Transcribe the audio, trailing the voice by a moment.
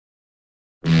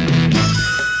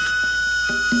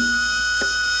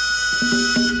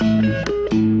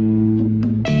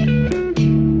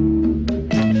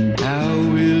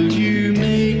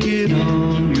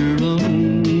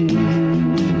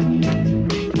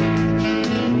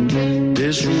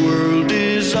This world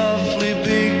is awfully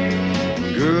big.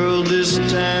 Girl, this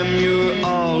time you're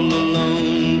all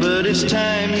alone. But it's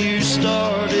time you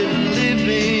started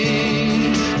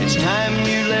living. It's time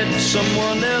you let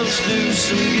someone else do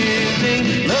some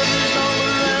giving. Love is all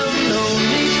around, no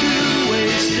need to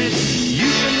waste it.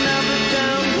 You can have it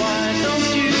down, why don't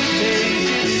you take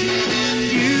it?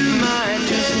 You might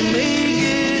just make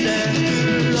it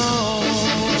after all.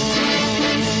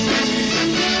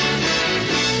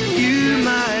 You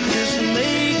might just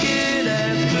make it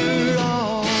after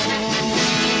all.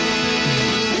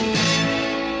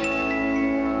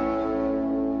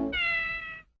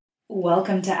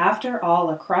 Welcome to After All,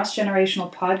 a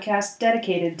cross-generational podcast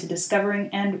dedicated to discovering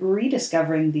and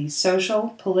rediscovering the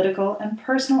social, political, and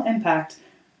personal impact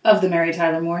of The Mary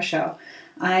Tyler Moore Show.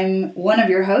 I'm one of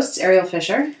your hosts, Ariel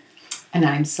Fisher. And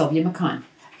I'm Sylvia McCann.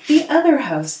 The other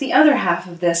host, the other half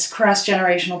of this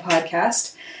cross-generational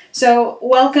podcast. So,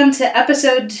 welcome to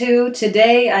episode 2.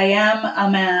 Today I am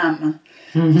a ma'am.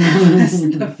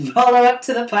 The follow-up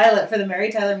to the pilot for The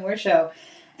Mary Tyler Moore Show.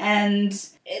 And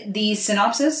the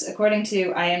synopsis, according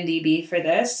to IMDb for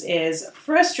this, is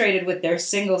frustrated with their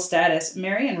single status.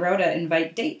 Mary and Rhoda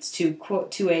invite dates to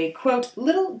a, quote,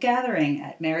 little gathering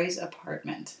at Mary's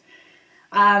apartment.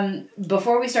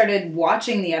 Before we started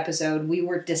watching the episode, we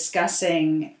were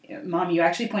discussing, Mom, you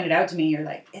actually pointed out to me, you're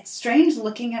like, it's strange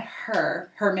looking at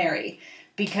her Mary,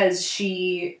 because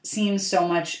she seems so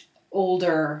much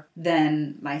older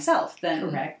than myself.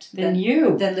 Correct. Than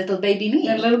you. Than little baby me.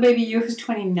 Than little baby you who's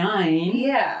 29.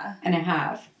 Yeah. And a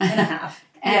half.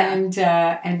 And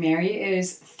Mary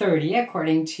is 30,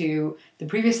 according to the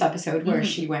previous episode where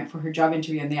she went for her job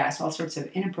interview and they asked all sorts of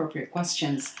inappropriate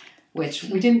questions, which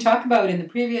we didn't talk about in the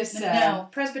previous... No,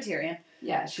 Presbyterian.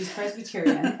 Yeah, she's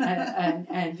Presbyterian.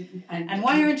 and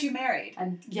why aren't you married?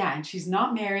 And she's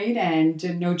not married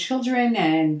and no children,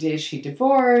 and is she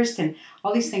divorced, and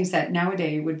all these things that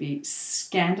nowadays would be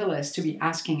scandalous to be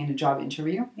asking in a job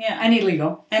interview. Yeah. And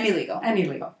illegal.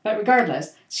 But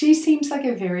regardless, she seems like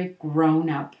a very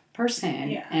grown-up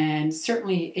person. Yeah. And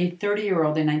certainly a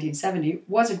 30-year-old in 1970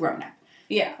 was a grown-up.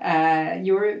 Yeah.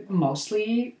 You were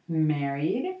mostly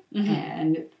married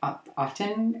and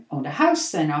often owned a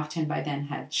house and often by then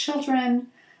had children.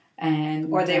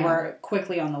 Or they were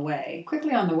quickly on the way.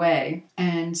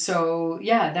 And so,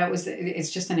 it's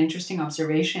just an interesting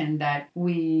observation that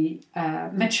we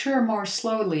mature more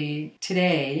slowly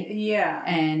today. Yeah.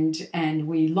 And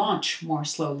we launch more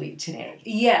slowly today.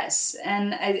 Yes.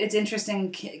 And it's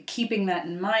interesting keeping that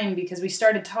in mind because we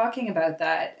started talking about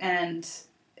that and...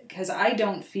 Because I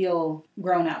don't feel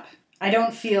grown up. I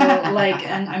don't feel like,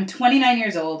 and I'm 29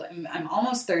 years old, I'm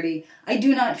almost 30. I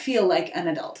do not feel like an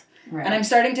adult. Right. And I'm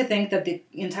starting to think that the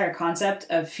entire concept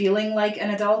of feeling like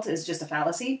an adult is just a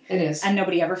fallacy. It is. And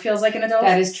nobody ever feels like an adult.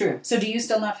 That is true. So do you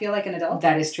still not feel like an adult?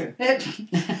 That is true. This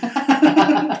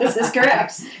is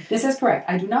correct. This is correct.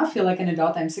 I do not feel like an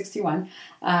adult. I'm 61.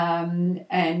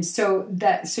 And so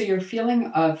your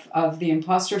feeling of the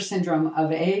imposter syndrome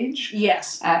of age,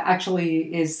 yes,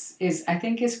 actually is I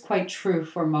think is quite true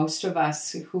for most of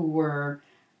us who were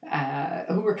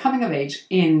coming of age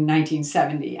in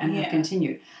 1970 and have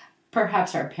continued.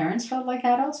 Perhaps our parents felt like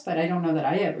adults, but I don't know that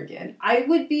I ever did. I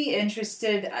would be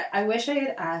interested. I wish I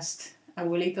had asked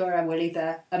abuelito or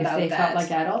abuelita about that. If they felt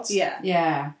like adults? Yeah.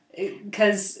 Yeah.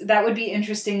 Because that would be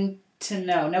interesting to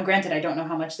know. Now, granted, I don't know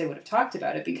how much they would have talked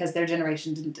about it because their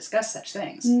generation didn't discuss such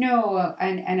things. No,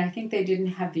 and I think they didn't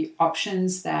have the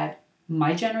options that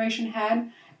my generation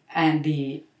had and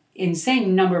the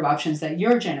insane number of options that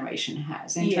your generation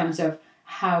has in terms of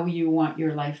how you want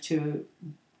your life to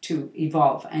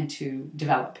evolve and to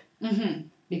develop. Mm-hmm.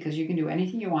 Because you can do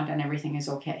anything you want and everything is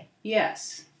okay.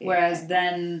 Yes. Whereas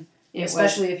then,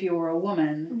 especially if you were a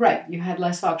woman. Right. You had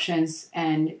less options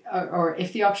and or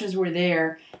if the options were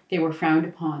there, they were frowned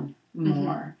upon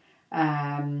more.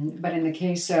 But in the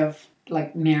case of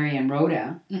like Mary and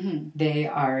Rhoda, they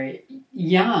are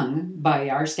young by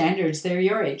our standards. They're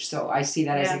your age. So I see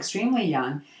that as extremely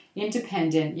young,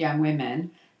 independent young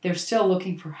women. They're still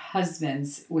looking for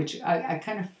husbands, which I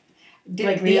kind of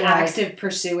didn't like realize. The active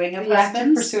pursuing of husbands? husbands? The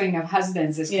active pursuing of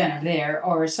husbands is kind of there.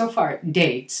 Or so far,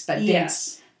 dates. But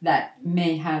dates that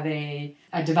may have a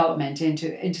development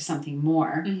into something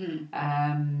more.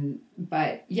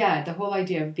 But yeah, the whole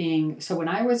idea of being... So when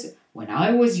I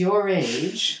was your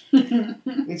age,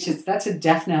 that's a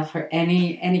death knell for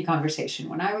any conversation.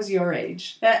 When I was your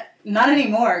age. Not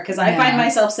anymore, because I find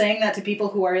myself saying that to people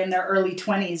who are in their early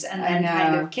 20s and then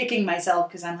kind of kicking myself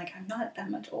because I'm like, I'm not that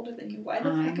much older than you. Why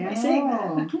the fuck am I saying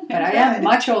that? But I am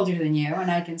much older than you, and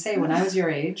I can say when I was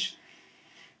your age,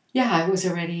 Yeah, I was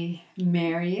already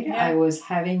married. Yeah. I was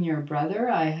having your brother.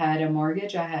 I had a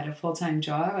mortgage. I had a full-time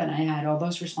job, and I had all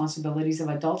those responsibilities of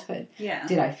adulthood. Yeah.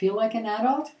 Did I feel like an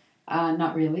adult?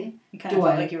 Not really. You kind of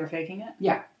felt like you were faking it?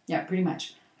 Yeah, pretty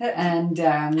much. And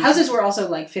houses were also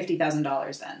like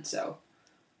 $50,000 then, so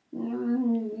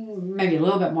maybe a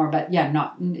little bit more, but yeah,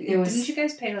 not. It was. Didn't you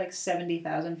guys pay like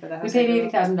 $70,000 for the house? We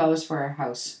paid $80,000 for our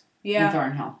house in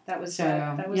Thornhill. That was so.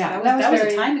 That was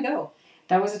very, a time ago.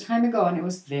 That was a time ago, and it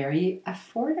was very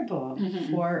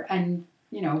affordable for, and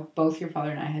you know, both your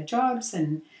father and I had jobs,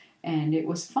 and it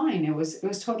was fine. It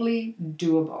was totally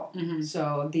doable. Mm-hmm.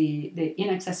 So the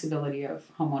inaccessibility of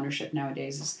home ownership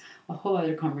nowadays is a whole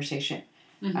other conversation.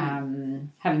 Mm-hmm.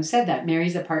 Having said that,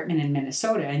 Mary's apartment in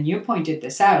Minnesota, and you pointed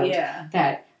this out,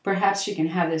 that perhaps she can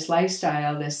have this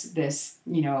lifestyle, this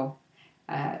you know,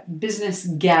 business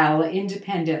gal,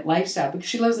 independent lifestyle, because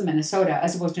she lives in Minnesota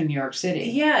as opposed to New York City.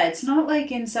 Yeah, it's not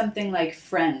like in something like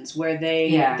Friends, where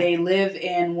they live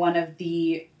in one of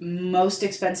the most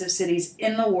expensive cities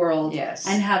in the world,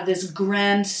 and have this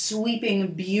grand,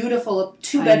 sweeping, beautiful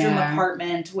 2-bedroom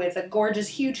apartment with a gorgeous,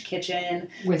 huge kitchen,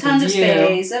 with tons of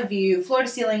space, a view,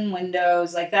 floor-to-ceiling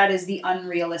windows. Like, that is the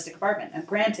unrealistic apartment. Now,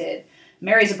 granted,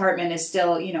 Mary's apartment is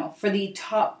still, you know, for the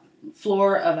top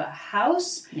floor of a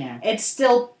house, it's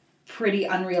still pretty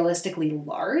unrealistically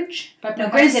large. But now,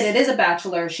 granted, it is a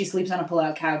bachelor. She sleeps on a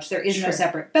pull-out couch. There is no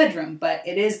separate bedroom, but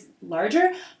it is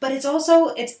larger. But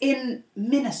it's in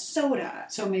Minnesota.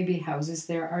 So maybe houses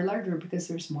there are larger because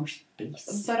there's more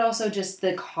space. But also just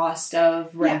the cost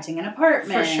of renting an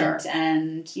apartment. For sure.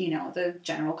 And, you know, the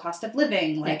general cost of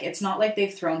living. Like, it's not like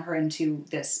they've thrown her into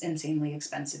this insanely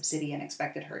expensive city and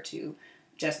expected her to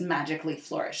just magically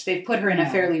flourish. They've put her in a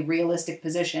fairly realistic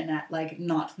position at, like,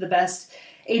 not the best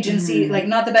agency, like,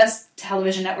 not the best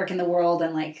television network in the world,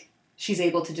 and, like, she's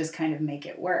able to just kind of make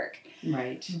it work.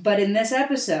 Right. But in this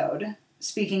episode,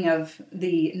 speaking of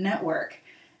the network,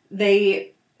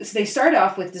 they start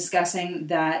off with discussing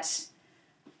that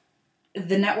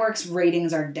the network's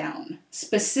ratings are down,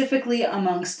 specifically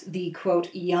amongst the,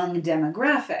 quote, young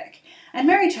demographic. And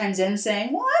Mary chimes in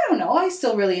saying, well, I don't know, I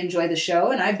still really enjoy the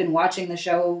show, and I've been watching the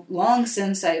show long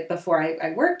since before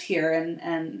I worked here.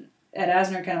 And Ed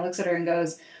Asner kind of looks at her and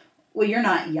goes, well, you're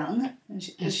not young. And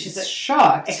she's like,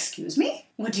 shocked. Excuse me?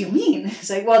 What do you mean? It's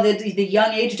like, well, the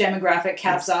young age demographic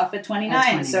caps off at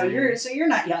 29, so you're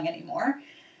not young anymore.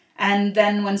 And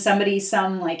then when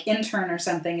some like intern or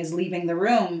something is leaving the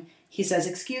room, he says,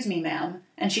 excuse me, ma'am,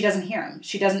 and she doesn't hear him.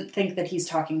 She doesn't think that he's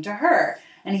talking to her.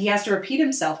 And he has to repeat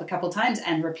himself a couple times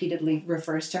and repeatedly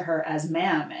refers to her as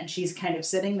ma'am. And she's kind of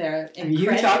sitting there incredulous.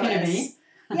 Are you talking to me?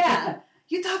 Yeah.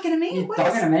 You talking to me? You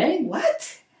talking to me?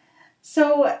 What?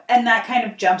 So, and that kind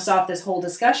of jumps off this whole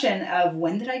discussion of,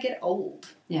 when did I get old?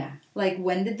 Yeah. Like,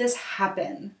 when did this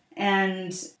happen?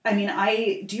 And, I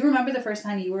mean, do you remember the first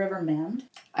time you were ever ma'amed?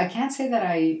 I can't say that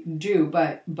I do,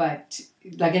 but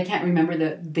like, I can't remember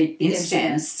the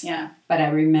instance. Yeah. But I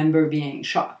remember being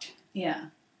shocked. Yeah.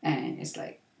 And it's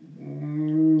like,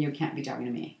 you can't be talking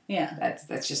to me. Yeah.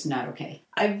 That's just not okay.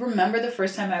 I remember the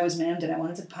first time I was ma'amed and I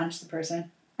wanted to punch the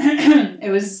person. I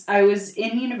was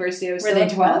in university. I was Were they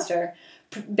 12?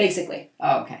 Basically.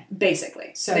 Oh, okay.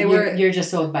 Basically. So you're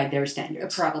just sold by their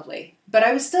standards. Probably. But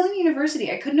I was still in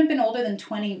university. I couldn't have been older than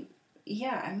 20.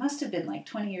 Yeah, I must have been like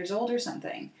 20 years old or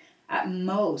something. At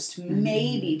most,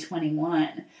 maybe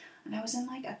 21. And I was in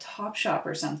like a Topshop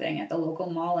or something at the local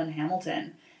mall in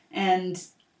Hamilton. And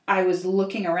I was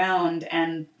looking around,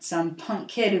 and some punk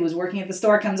kid who was working at the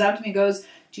store comes up to me and goes,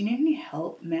 do you need any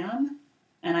help, ma'am?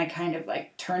 And I kind of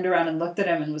like turned around and looked at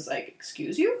him and was like,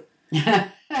 excuse you?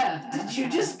 Did you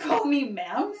just call me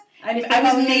ma'am? I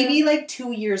was maybe like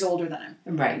 2 years older than him.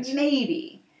 Right.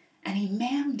 Maybe. And he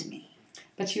ma'amed me.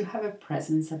 But you have a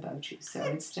presence about you, so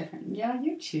it's different. Yeah,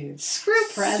 you choose. Screw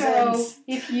presence. So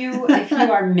if you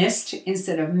are missed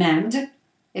instead of ma'amed,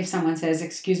 if someone says,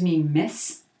 excuse me,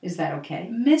 miss, is that okay?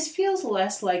 Miss feels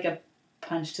less like a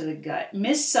punch to the gut.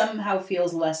 Miss somehow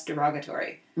feels less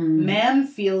derogatory. Ma'am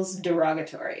feels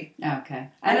derogatory. Okay.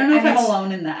 I don't know if I'm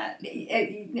alone in that.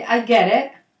 I get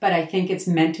it, but I think it's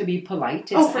meant to be polite.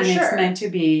 For sure. It's meant to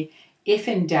be, if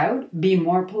in doubt, be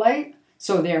more polite.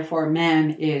 So therefore,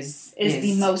 ma'am is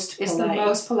the most polite. It's the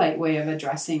most polite way of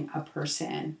addressing a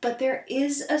person. But there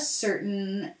is a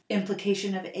certain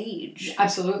implication of age.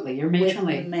 Absolutely. You're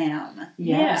matronly. With ma'am.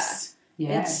 Yes. Yeah.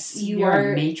 Yes.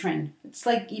 You're a matron. It's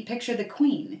like you picture the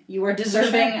queen. You are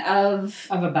deserving of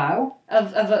a bow?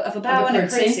 Of a bow and a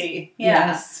curtsy. Yeah.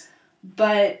 Yes.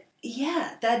 But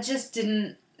yeah, that just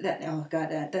didn't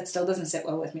that still doesn't sit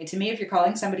well with me. To me, if you're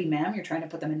calling somebody ma'am, you're trying to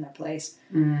put them in their place.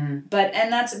 Mm. But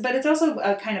it's also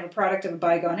a kind of a product of a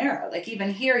bygone era. Like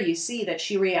even here, you see that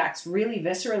she reacts really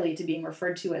viscerally to being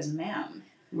referred to as ma'am.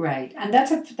 Right, and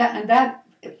that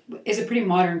is a pretty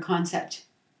modern concept.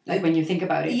 Like when you think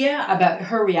about it, about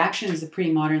her reaction is a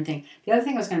pretty modern thing. The other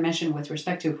thing I was going to mention with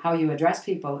respect to how you address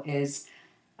people is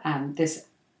this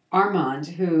Armand,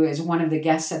 who is one of the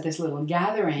guests at this little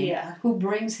gathering, who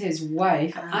brings his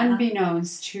wife,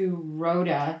 unbeknownst to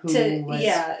Rhoda,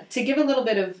 to give a little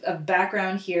bit of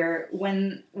background here,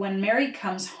 when Mary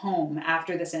comes home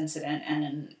after this incident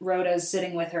and Rhoda's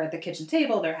sitting with her at the kitchen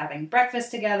table, they're having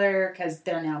breakfast together because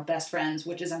they're now best friends,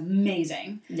 which is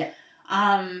amazing. Yeah.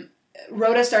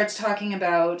 Rhoda starts talking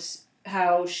about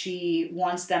how she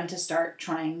wants them to start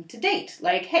trying to date.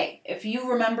 Like, hey, if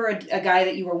you remember a guy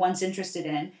that you were once interested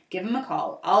in, give him a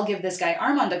call. I'll give this guy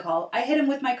Armand a call. I hit him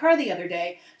with my car the other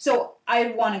day, so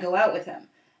I want to go out with him.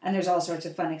 And there's all sorts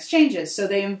of fun exchanges. So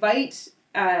they invite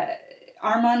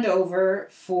Armand over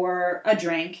for a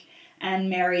drink, and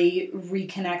Mary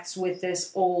reconnects with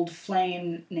this old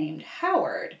flame named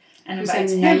Howard. And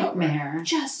invites him over.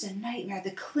 Just a nightmare.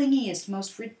 The clingiest,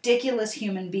 most ridiculous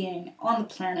human being on the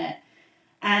planet.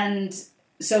 And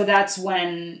so that's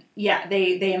when,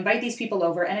 they invite these people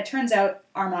over, and it turns out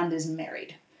Armand is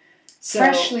married. So,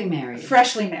 freshly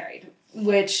married.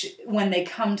 Which, when they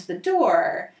come to the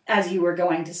door, as you were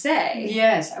going to say...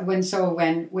 Yes, when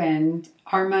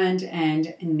Armand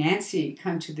and Nancy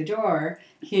come to the door,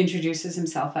 he introduces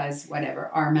himself as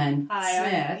Armand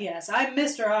Smith. Yes, I'm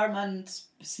Mr. Armand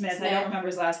Smith. I don't remember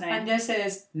his last name. And this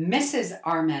is Mrs.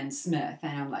 Armand Smith.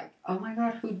 And I'm like, oh my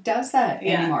God, who does that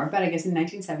anymore? But I guess in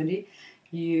 1970,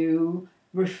 you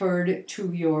referred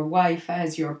to your wife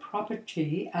as your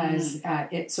property, as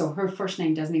so her first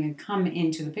name doesn't even come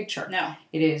into the picture. No.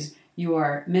 It is, you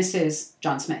are Mrs.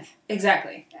 John Smith.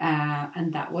 Exactly.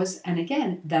 And that was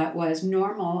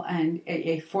normal and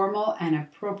a formal and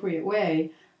appropriate way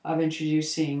of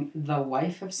introducing the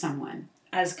wife of someone.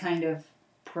 As kind of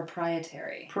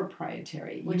proprietary.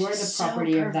 Which you are the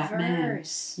property of that man.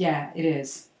 Yeah, it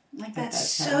is. Like, that's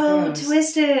so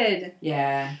twisted.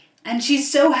 Yeah. And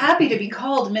she's so happy to be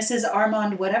called Mrs.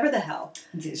 Armand whatever the hell.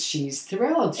 She's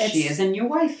thrilled. She is a new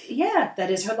wife. Yeah,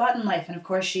 that is her lot in life. And of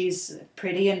course she's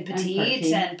pretty and petite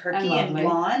and perky and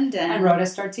blonde. And Rhoda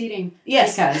starts eating.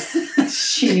 Yes. Because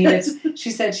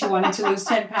she said she wanted to lose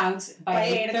 10 pounds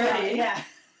by 8:30. Yeah.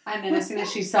 And then as soon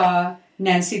as she saw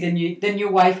Nancy, the new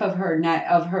wife of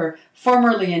her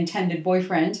formerly intended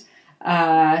boyfriend,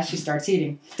 she starts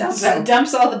eating.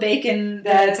 Dumps all the bacon,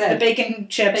 the bacon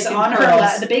chips on her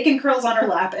lap, the bacon curls on her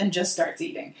lap, and just starts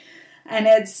eating. And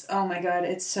it's, oh my God,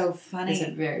 it's so funny. It's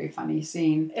a very funny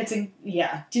scene. Do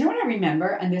you know what I remember?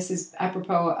 And this is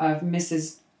apropos of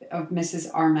Mrs.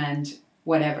 Armand,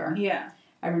 whatever. Yeah.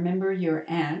 I remember your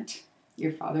aunt,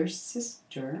 your father's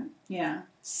sister,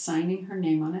 signing her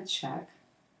name on a check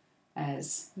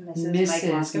as Mrs. Mike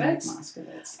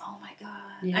Moskowitz. Oh my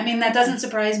God. Yeah. I mean, that doesn't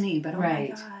surprise me, but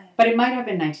my God. But it might have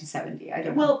been 1970. I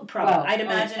don't know. Well, probably. I'd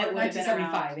imagine it would have been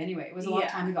 1975. Anyway, it was a long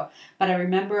time ago. But I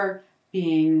remember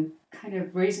being kind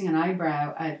of raising an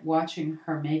eyebrow at watching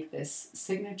her make this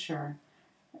signature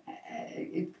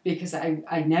because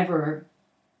I never...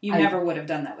 You never would have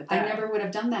done that with that. I never would have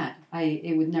done that.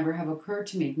 It would never have occurred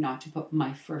to me not to put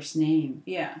my first name.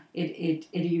 Yeah. It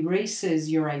erases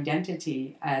your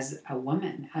identity as a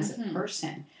woman, as a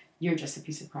person. You're just a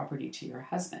piece of property to your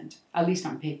husband, at least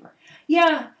on paper.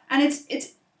 Yeah, and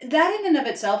it's that in and of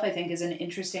itself, I think, is an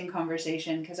interesting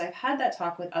conversation because I've had that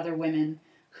talk with other women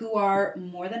who are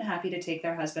more than happy to take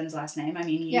their husband's last name. I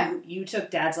mean, you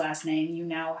took Dad's last name. You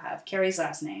now have Carrie's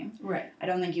last name. Right. I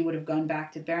don't think you would have gone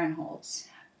back to Barinholtz.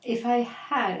 If I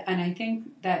had, and I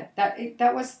think that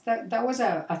was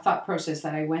a thought process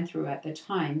that I went through at the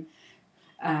time.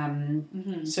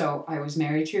 So I was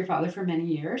married to your father for many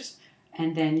years,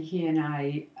 and then he and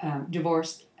I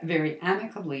divorced very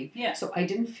amicably. Yeah. So I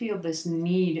didn't feel this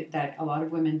need that a lot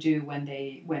of women do when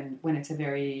it's a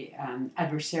very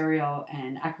adversarial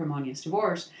and acrimonious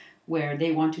divorce, where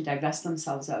they want to divest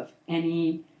themselves of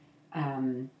any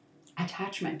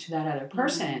attachment to that other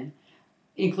person,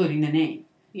 including the name.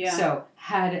 Yeah. So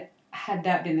had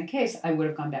that been the case, I would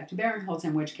have gone back to Barinholtz,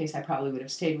 in which case I probably would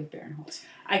have stayed with Barinholtz.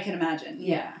 I can imagine.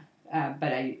 Yeah.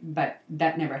 But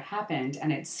that never happened,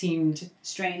 and it seemed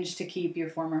strange to keep your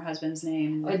former husband's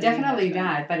name. Definitely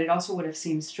that, but it also would have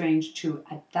seemed strange to,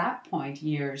 at that point,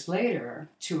 years later,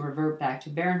 to revert back to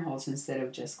Barinholtz instead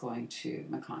of just going to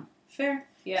Macon. Fair.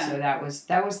 Yeah. So that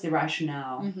was the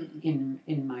rationale in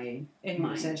my your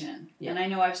decision. Yeah. And I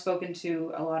know I've spoken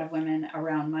to a lot of women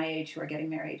around my age who are getting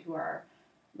married who are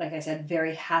like I said,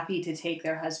 very happy to take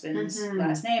their husband's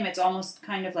last name. It's almost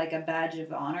kind of like a badge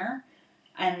of honor.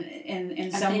 And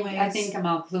in some ways... I think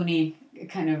Amal Clooney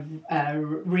kind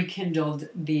of rekindled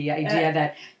the idea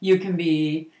that you can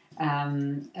be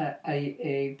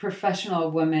a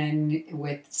professional woman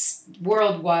with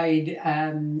worldwide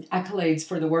accolades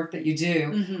for the work that you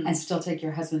do and still take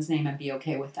your husband's name and be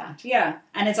okay with that. Yeah,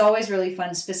 and it's always really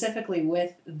fun, specifically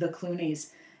with the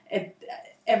Clooneys.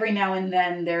 Every now and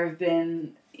then there have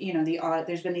been,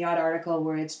 there's been the odd article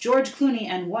where it's George Clooney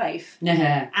and wife,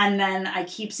 and then I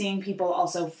keep seeing people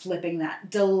also flipping that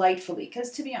delightfully, because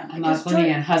to be honest, Amal Clooney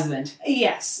and husband.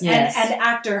 Yes. And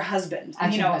actor husband.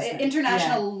 Husband.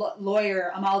 International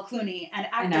lawyer Amal Clooney and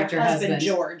actor husband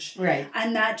George. Right.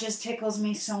 And that just tickles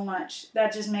me so much.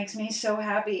 That just makes me so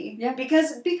happy. Yeah.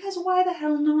 Because why the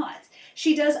hell not?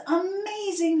 She does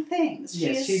amazing things.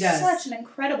 Yes, she is does. Such an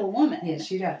incredible woman. Yes,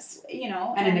 she does.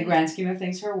 And in the grand scheme of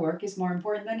things, her work is more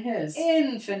important than his.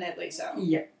 Infinitely so.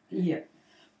 Yeah.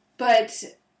 But,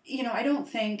 I don't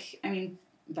think,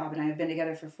 Bob and I have been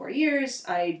together for 4 years.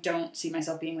 I don't see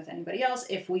myself being with anybody else.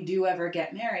 If we do ever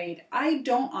get married, I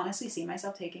don't honestly see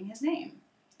myself taking his name.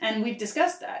 And we've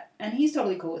discussed that. And he's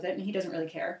totally cool with it, and he doesn't really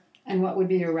care. And what would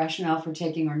be your rationale for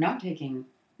taking or not taking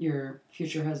your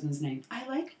future husband's name? I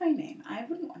like my name. I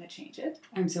wouldn't want to change it.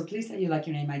 I'm so pleased that you like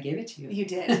your name. I gave it to you. You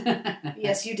did.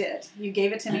 Yes, you did. You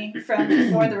gave it to me from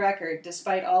before the record,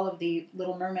 despite all of the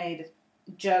Little Mermaid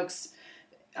jokes.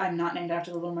 I'm not named after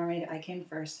the Little Mermaid. I came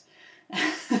first.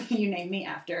 You named me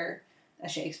after a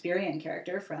Shakespearean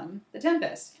character from The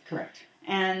Tempest. Correct.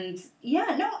 And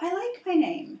I like my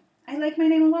name. I like my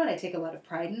name a lot. I take a lot of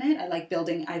pride in it. I like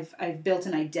building. I've built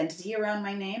an identity around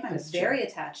my name. I'm very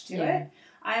attached to it.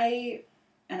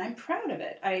 And I'm proud of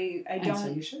it. I don't. And so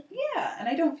you should. Yeah, and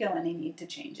I don't feel any need to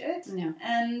change it. No.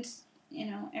 And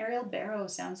Ariel Barrow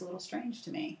sounds a little strange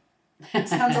to me. It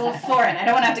sounds a little foreign. I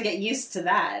don't want to have to get used to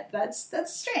that. That's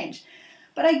strange.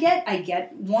 But I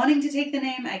get wanting to take the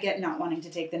name. I get not wanting to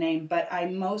take the name. But I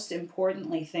most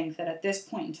importantly think that at this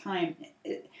point in time,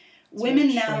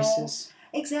 women now. Choices.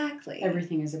 Exactly.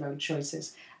 Everything is about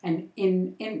choices. And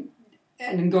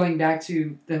and going back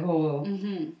to the whole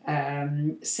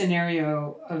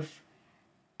scenario of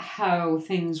how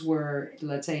things were,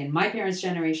 let's say, in my parents'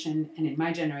 generation and in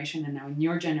my generation and now in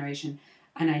your generation,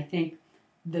 and I think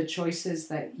the choices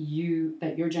that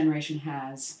your generation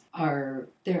has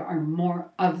there are more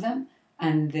of them,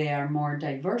 and they are more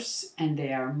diverse, and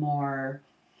they are more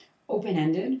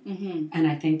open-ended, and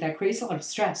I think that creates a lot of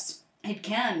stress. It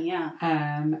can, yeah.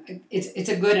 It's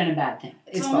a good and a bad thing.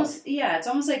 It's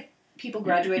almost like people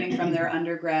graduating from their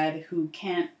undergrad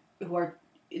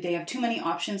they have too many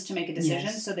options to make a decision,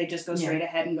 so they just go straight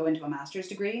ahead and go into a master's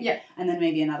degree, and then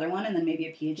maybe another one, and then maybe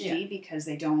a PhD, because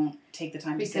they don't take the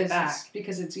time to sit back.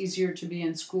 Because it's easier to be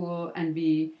in school and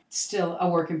be still a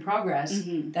work in progress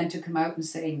than to come out and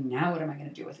say, now what am I going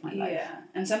to do with my life? Yeah,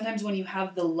 and sometimes when you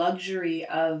have the luxury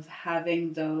of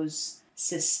having those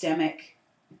systemic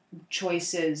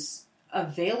choices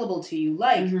available to you,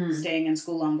 like staying in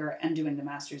school longer and doing the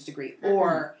master's degree,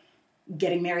 or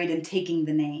getting married and taking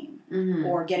the name,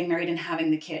 or getting married and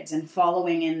having the kids and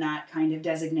following in that kind of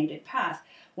designated path.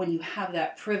 When you have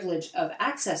that privilege of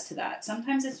access to that,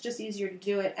 sometimes it's just easier to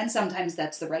do it, and sometimes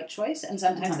that's the right choice, and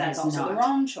sometimes that's also the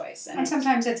wrong choice. And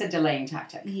sometimes it's a delaying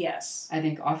tactic. Yes. I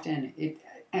think often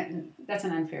and that's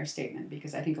an unfair statement,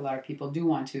 because I think a lot of people do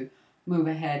want to move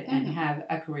ahead and have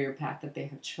a career path that they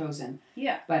have chosen.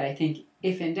 Yeah. But I think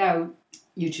if in doubt,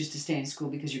 you choose to stay in school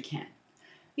because you can.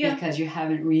 Yeah. Because you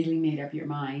haven't really made up your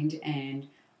mind, and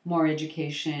more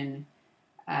education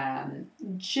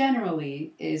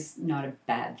generally is not a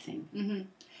bad thing.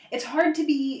 It's hard to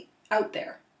be out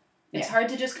there. It's hard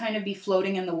to just kind of be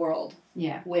floating in the world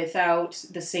without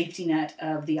the safety net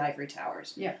of the ivory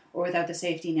towers, or without the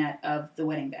safety net of the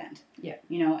wedding band.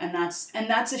 And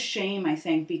that's a shame, I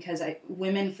think, because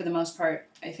women, for the most part,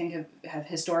 I think have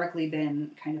historically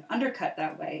been kind of undercut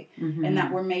that way, and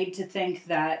that we're made to think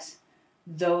that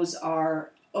those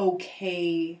are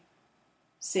okay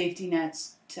safety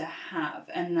nets to have,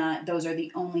 and that those are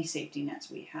the only safety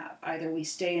nets we have. Either we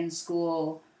stay in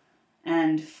school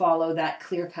and follow that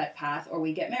clear-cut path, or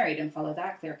we get married and follow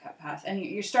that clear-cut path. And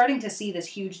you're starting to see this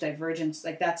huge divergence.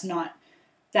 Like, that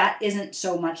isn't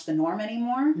so much the norm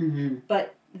anymore,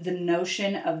 but the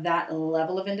notion of that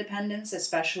level of independence,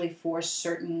 especially for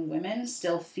certain women,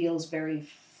 still feels very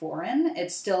foreign.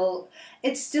 It's still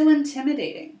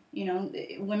intimidating.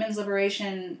 Women's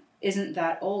liberation isn't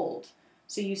that old.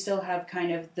 So you still have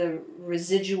kind of the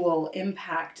residual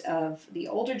impact of the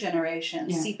older generation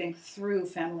seeping through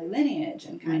family lineage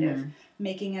and kind of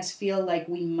making us feel like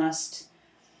we must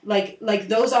Like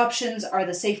those options are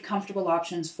the safe, comfortable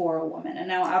options for a woman. And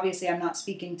now, obviously, I'm not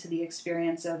speaking to the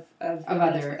experience of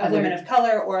women of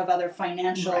color or of other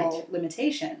financial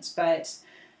limitations, but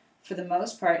for the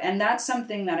most part, and that's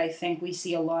something that I think we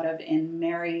see a lot of in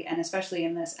Mary, and especially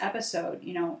in this episode.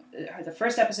 You know, the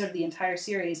first episode of the entire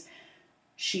series,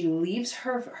 she leaves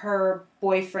her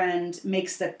boyfriend,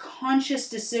 makes the conscious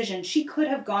decision. She could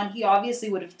have gone. He obviously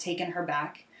would have taken her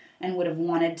back and would have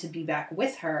wanted to be back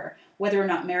with her. Whether or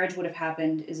not marriage would have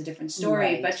happened is a different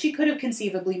story, but she could have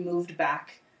conceivably moved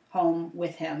back home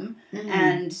with him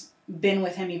and been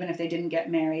with him even if they didn't get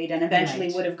married, and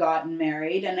eventually would have gotten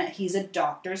married, and he's a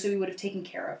doctor, so he would have taken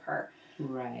care of her.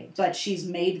 Right. But she's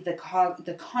made the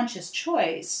conscious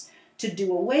choice to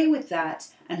do away with that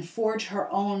and forge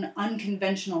her own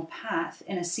unconventional path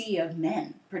in a sea of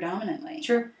men, predominantly.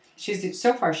 True.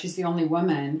 So far, she's the only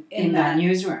woman in that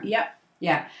newsroom. Yep.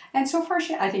 Yeah. And so far,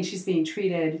 I think she's being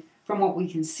treated, from what we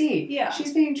can see,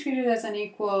 she's being treated as an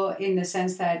equal in the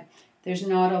sense that there's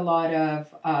not a lot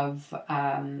of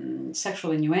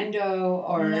sexual innuendo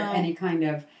or any kind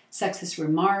of sexist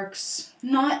remarks.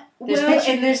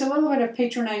 There's a little bit of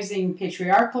patronizing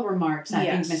patriarchal remarks. I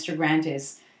think Mr. Grant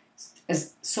is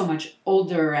so much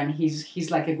older, and he's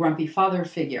like a grumpy father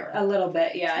figure. A little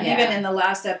bit, yeah. And even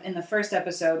in the first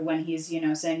episode, when he's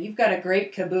saying, "You've got a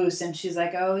great caboose," and she's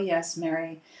like, "Oh yes,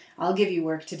 Mary, I'll give you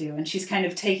work to do," and she's kind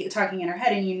of talking in her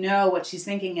head, and what she's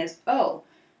thinking is, "Oh,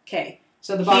 okay,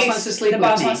 so the boss wants to sleep with me."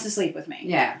 The boss wants to sleep with me.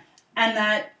 Yeah. And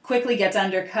that quickly gets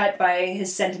undercut by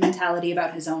his sentimentality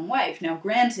about his own wife. Now,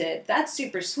 granted, that's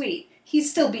super sweet.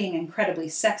 He's still being incredibly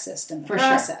sexist in the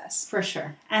process. For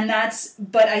sure. And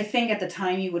but I think at the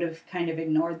time you would have kind of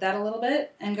ignored that a little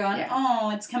bit and gone,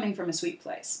 oh, it's coming from a sweet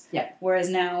place. Yeah. Whereas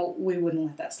now we wouldn't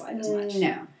let that slide as much.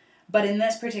 No. But in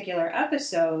this particular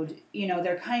episode,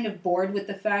 they're kind of bored with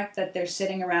the fact that they're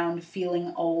sitting around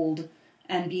feeling old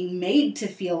and being made to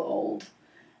feel old.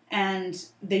 And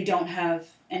they don't have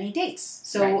any dates.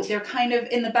 So they're kind of,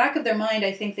 in the back of their mind,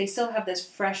 I think they still have this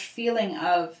fresh feeling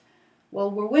of,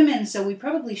 well, we're women, so we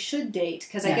probably should date.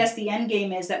 Because I guess the end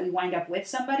game is that we wind up with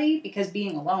somebody, because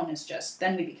being alone is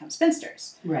then we become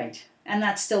spinsters. Right. And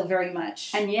that's still very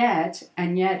much... And yet,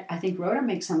 I think Rhoda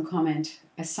makes some comment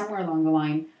somewhere along the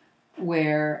line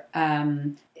where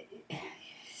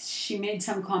she made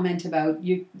some comment about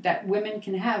that women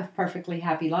can have perfectly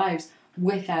happy lives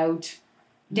without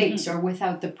dates or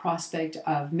without the prospect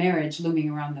of marriage looming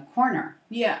around the corner.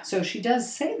 Yeah. So she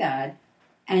does say that,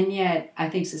 and yet I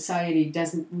think society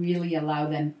doesn't really allow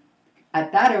them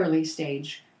at that early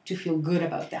stage to feel good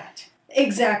about that.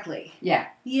 Exactly. Yeah.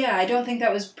 Yeah, I don't think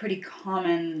that was pretty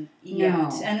common yet.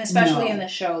 No, and especially in the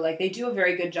show. Like, they do a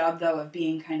very good job, though, of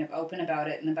being kind of open about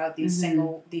it and about these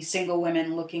single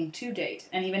women looking to date.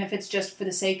 And even if it's just for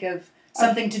the sake of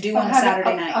something to do on a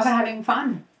Saturday night. Of having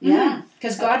fun. Yeah.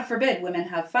 Because God forbid women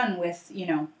have fun with,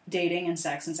 dating and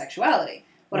sex and sexuality.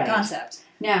 What a concept.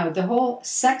 Now, the whole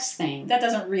sex thing... That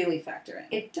doesn't really factor in.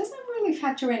 It doesn't really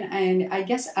factor in. And I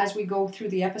guess as we go through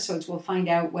the episodes, we'll find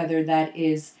out whether that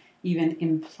is even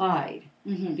implied.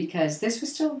 Mm-hmm. Because this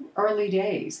was still early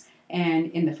days.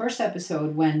 And in the first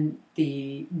episode, when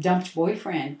the dumped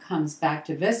boyfriend comes back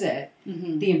to visit,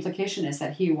 the implication is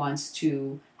that he wants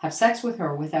to have sex with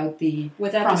her without the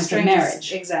promise of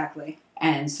marriage. Exactly.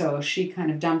 And so she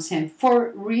kind of dumps him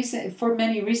for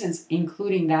many reasons,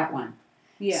 including that one.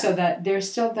 Yeah. So that there's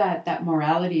still that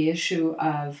morality issue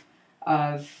of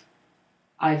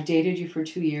I've dated you for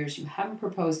 2 years, you haven't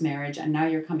proposed marriage, and now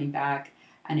you're coming back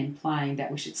and implying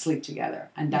that we should sleep together.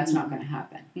 And that's not going to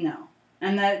happen. No.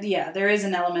 And there is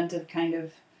an element of kind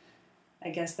of, I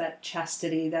guess, that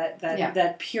chastity,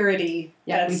 that purity.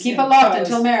 Yeah, we keep it locked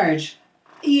until marriage.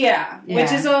 Yeah,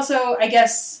 which is also, I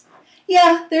guess,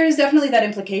 there is definitely that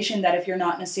implication that if you're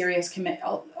not in a serious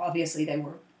commitment, obviously they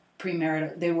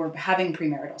were having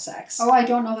premarital sex. Oh, I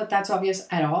don't know that that's obvious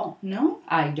at all. No?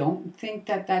 I don't think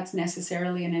that that's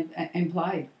necessarily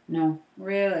implied. No.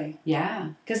 Really? Yeah.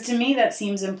 Because to me that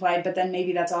seems implied, but then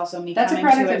maybe that's also me coming to it.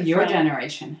 That's a product of your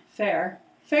generation. Fair.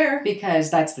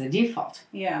 Because that's the default.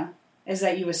 Yeah. Is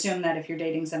that you assume that if you're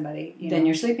dating somebody, then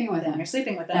you're sleeping with them. You're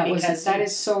sleeping with them that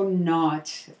is so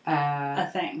not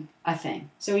a thing. A thing.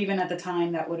 So even at the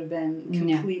time, that would have been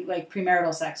complete. Like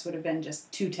premarital sex would have been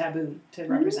just too taboo to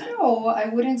represent. No, I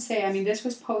wouldn't say. I mean, this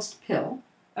was post-pill.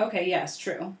 Okay. Yes.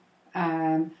 True.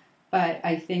 But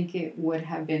I think it would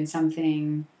have been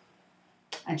something.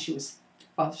 And she's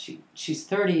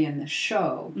 30 in the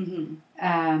show.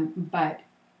 Mm-hmm. But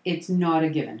it's not a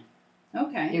given.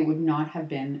 Okay. It would not have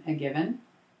been a given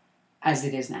as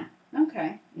it is now.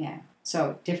 Okay. Yeah.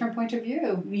 So, different point of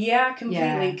view. Yeah,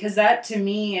 completely. Because that, to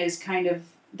me, is kind of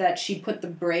that she put the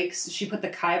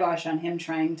kibosh on him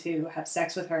trying to have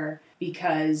sex with her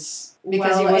because he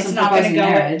wasn't it's not going to go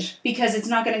marriage. Because it's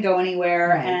not going to go anywhere,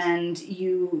 Right. and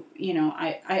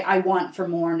I want for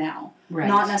more now. Right.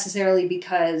 Not necessarily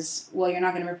because, well, you're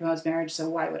not going to propose marriage, so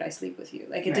why would I sleep with you?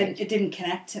 Like, Right. it didn't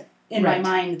connect in my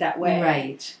mind that way.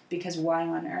 Right. Because why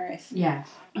on earth? Yeah.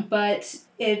 But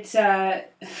it,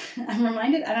 I'm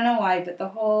reminded, I don't know why, but the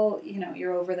whole,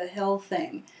 you're over the hill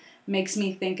thing makes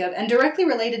me think of, and directly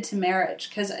related to marriage,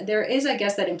 because there is, I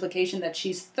guess, that implication that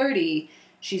she's 30,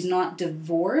 she's not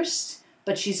divorced,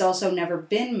 but she's also never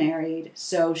been married,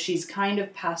 so she's kind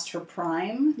of past her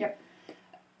prime. Yep.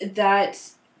 That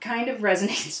kind of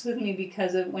resonates with me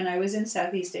because of when I was in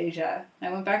Southeast Asia.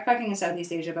 I went backpacking in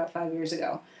Southeast Asia about 5 years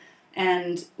ago,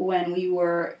 and when we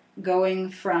were going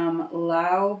from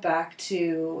Laos back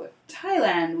to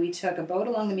Thailand, we took a boat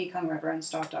along the Mekong River and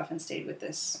stopped off and stayed with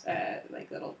this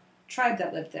little tribe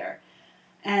that lived there.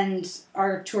 And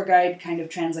our tour guide kind of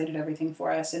translated everything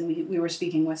for us, and we were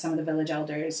speaking with some of the village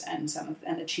elders and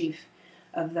the chief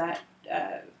of that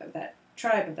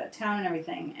tribe, of that town and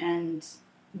everything. And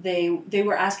they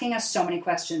were asking us so many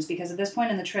questions because at this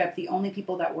point in the trip, the only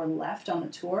people that were left on the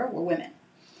tour were women.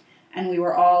 And we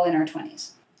were all in our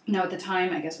 20s. Now, at the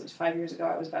time, I guess it was 5 years ago,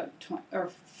 I was about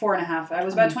 4.5. I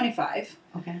was about 25.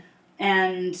 Okay.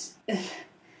 And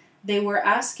they were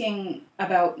asking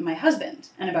about my husband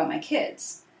and about my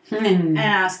kids. And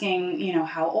asking,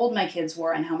 how old my kids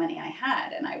were and how many I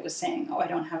had. And I was saying, I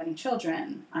don't have any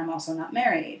children. I'm also not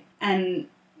married. And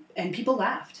people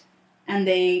laughed. And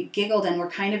they giggled and were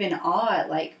kind of in awe,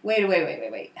 like,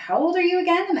 wait, how old are you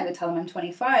again? And I would tell them I'm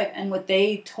 25. And what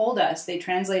they told us, they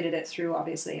translated it through,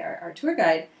 obviously, our tour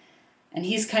guide. And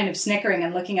he's kind of snickering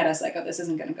and looking at us like, this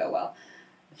isn't going to go well.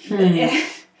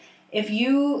 If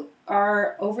you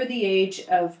are over the age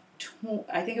of,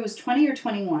 I think it was 20 or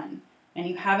 21, and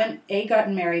you haven't, A,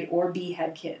 gotten married, or B,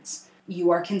 had kids,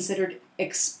 you are considered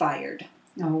expired.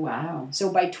 Oh, wow. So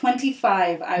by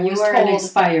 25, I was told... You are an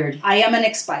expired. I am an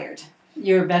expired.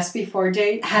 Your best before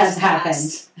date has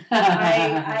happened.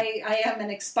 I am an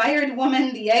expired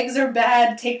woman. The eggs are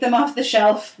bad. Take them off the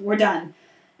shelf. We're done.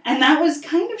 And that was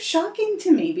kind of shocking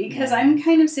to me because I'm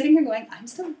kind of sitting here going, I'm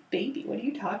still a baby. What are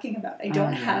you talking about? I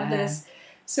don't have this.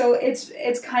 So it's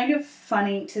kind of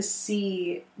funny to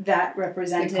see that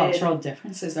represented. The cultural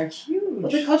differences are huge.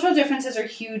 Well, the cultural differences are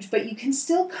huge, but you can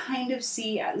still kind of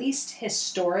see, at least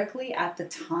historically at the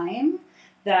time,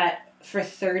 that for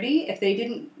 30, if they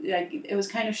didn't, it was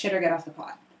kind of shit or get off the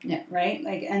pot. Yeah. Right?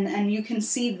 And you can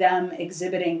see them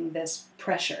exhibiting this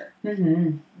pressure.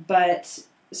 Mm-hmm. But,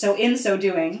 so in so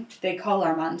doing, they call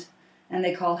Armand, and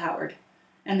they call Howard,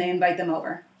 and they invite them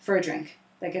over for a drink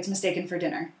that gets mistaken for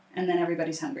dinner. And then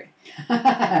everybody's hungry.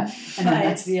 And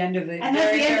that's the end of the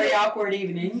very awkward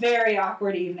evening. Very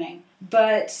awkward evening.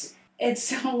 But it's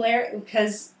hilarious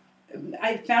because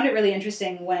I found it really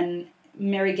interesting when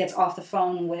Mary gets off the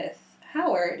phone with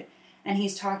Howard and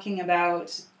he's talking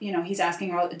about, he's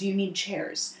asking her, do you need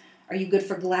chairs? Are you good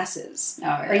for glasses? Oh,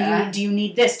 yeah. Do you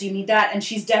need this? Do you need that? And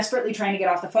she's desperately trying to get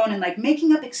off the phone and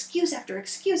making up excuse after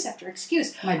excuse after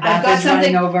excuse. My bath is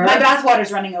running over. My bath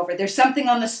water's running over. There's something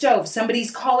on the stove. Somebody's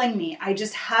calling me. I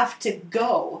just have to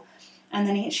go. And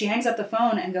then she hangs up the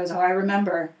phone and goes, I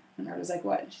remember. And Rhoda's like,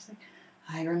 what? And she's like,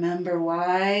 I remember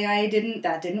why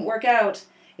that didn't work out.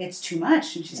 It's too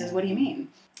much. And she says, what do you mean?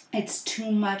 It's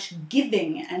too much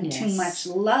giving and too much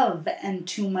love and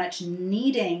too much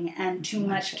needing and too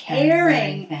much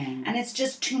caring. Everything. And it's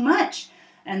just too much.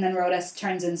 And then Rhoda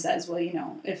turns and says, well,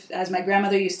 if, as my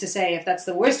grandmother used to say, if that's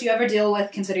the worst you ever deal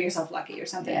with, consider yourself lucky or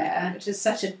something like that, which is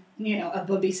such a, a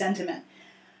booby sentiment.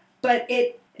 But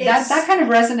that kind of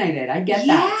resonated. I get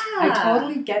that. Yeah. I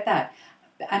totally get that.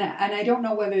 And I don't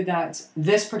know whether that's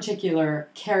this particular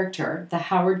character, the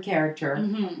Howard character,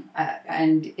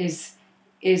 and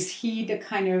is he the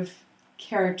kind of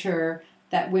character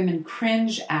that women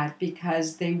cringe at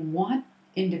because they want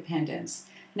independence?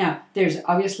 Now, there is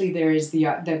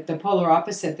the polar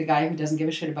opposite, the guy who doesn't give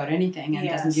a shit about anything and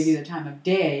doesn't give you the time of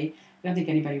day. I don't think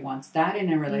anybody wants that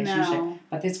in a relationship. No.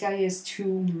 But this guy is too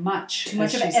much. Too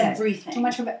much of everything. Too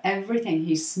much of everything.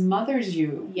 He smothers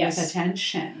you with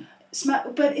attention.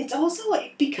 But it's also,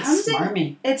 it becomes... It's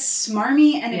smarmy. It's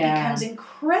smarmy and it becomes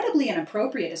incredibly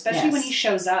inappropriate, especially when he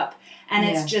shows up. And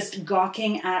it's just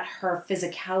gawking at her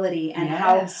physicality and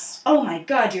how, oh my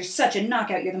God, you're such a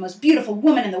knockout. You're the most beautiful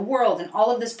woman in the world. And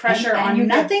all of this pressure on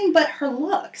nothing but her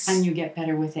looks. And you get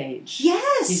better with age.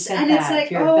 Yes. You said and that. It's like,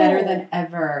 you're better than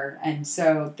ever. And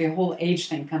so the whole age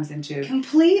thing comes into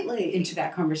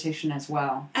that conversation as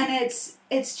well. And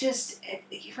it's just,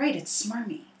 you're right, it's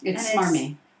smarmy. It's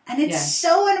smarmy. And it's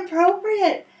so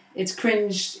inappropriate. It's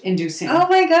cringe-inducing. Oh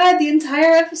my God, the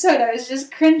entire episode I was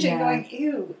just cringing, going,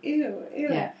 ew, ew, ew.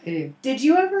 Yeah, ew. Did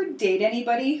you ever date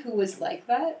anybody who was like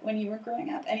that when you were growing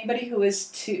up? Anybody who was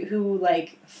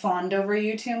fawned over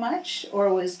you too much,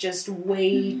 or was just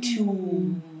way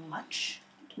too much?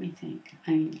 Let me think.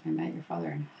 I met your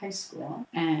father in high school,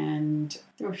 and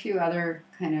there were a few other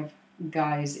kind of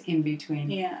guys in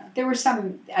between. Yeah. There were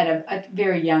some at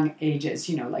very young ages,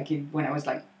 like when I was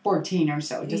like 14 or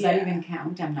so. Does that even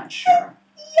count? I'm not sure.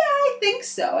 Yeah, I think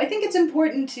so. I think it's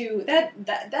important to...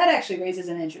 That actually raises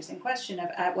an interesting question of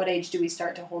at what age do we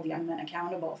start to hold young men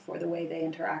accountable for the way they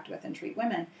interact with and treat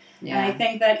women. Yeah. And I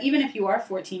think that even if you are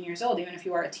 14 years old, even if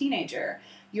you are a teenager,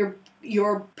 you're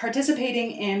participating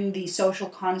in the social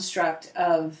construct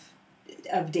of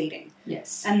dating.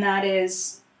 Yes. And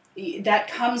that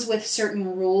comes with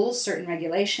certain rules, certain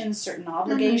regulations, certain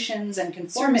obligations, and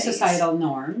conformities. Certain societal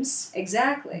norms.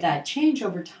 Exactly. That change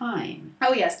over time.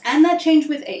 Oh, yes. And that change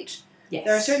with age. Yes.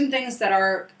 There are certain things that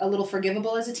are a little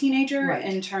forgivable as a teenager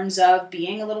in terms of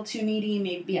being a little too needy,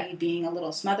 maybe being a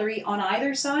little smothery on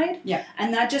either side. Yeah.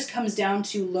 And that just comes down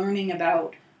to learning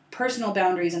about personal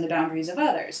boundaries and the boundaries of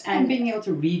others. And being able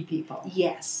to read people.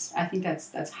 Yes. I think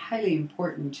that's highly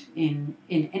important in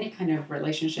any kind of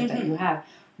relationship that you have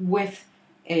with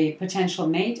a potential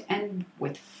mate and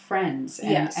with friends.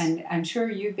 And I'm sure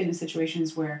you've been in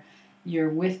situations where you're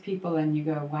with people and you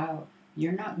go, wow,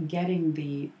 you're not getting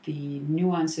the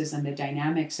nuances and the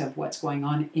dynamics of what's going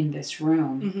on in this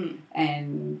room.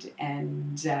 And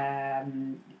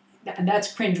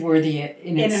that's cringeworthy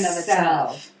in and of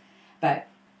itself. But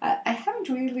I haven't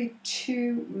really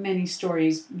too many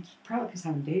stories, probably because I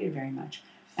haven't dated very much.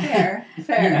 Fair.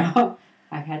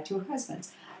 I've had 2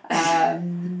 husbands.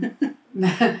 But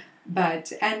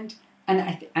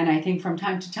I think from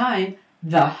time to time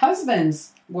the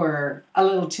husbands were a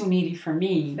little too needy for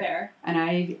me. Fair.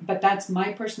 But that's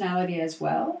my personality as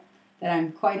well. That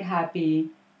I'm quite happy.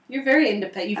 You're very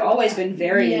independent. You've always been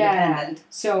very independent.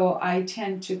 So I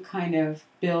tend to kind of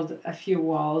build a few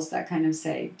walls that kind of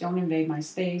say, don't invade my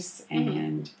space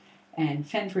and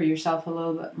fend for yourself a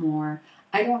little bit more.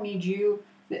 I don't need you.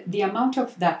 The amount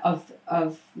of that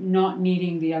of not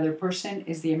needing the other person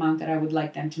is the amount that I would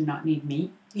like them to not need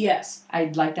me. Yes.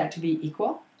 I'd like that to be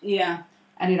equal. Yeah.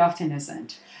 And it often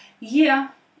isn't. Yeah.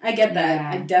 I get that.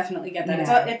 Yeah. I definitely get that.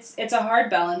 Yeah. It's a hard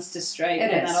balance to strike.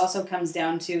 It and is. that also comes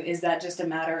down to, is that just a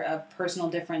matter of personal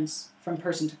difference from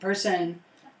person to person?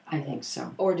 I think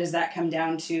so. Or does that come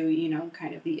down to,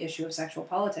 kind of the issue of sexual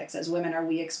politics? As women, are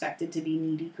we expected to be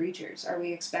needy creatures? Are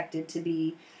we expected to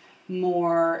be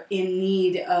more in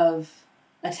need of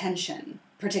attention,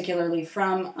 particularly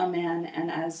from a man,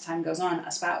 and as time goes on,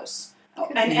 a spouse?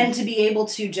 And to be able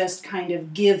to just kind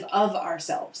of give of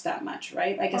ourselves that much,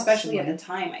 right? Like, especially at the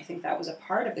time, I think that was a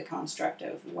part of the construct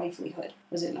of wifelyhood,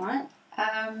 was it not?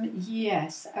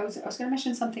 Yes. I was going to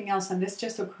mention something else, and this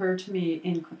just occurred to me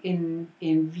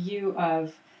in view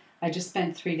of, I just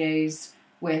spent 3 days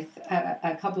with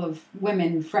a couple of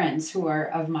women friends who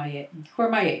are my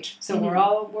age. So we're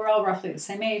all roughly the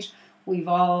same age. We've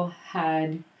all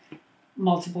had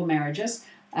multiple marriages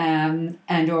and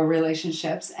or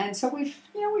relationships, and so we've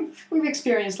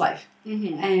experienced life.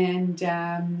 And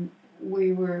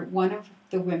one of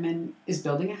the women is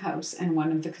building a house, and one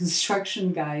of the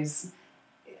construction guys,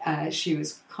 she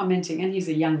was commenting, and he's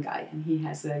a young guy, and he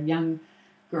has a young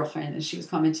girlfriend, and she was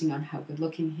commenting on how good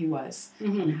looking he was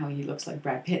and how he looks like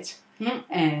Brad Pitt.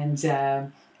 And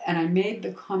I made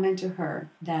the comment to her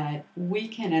that we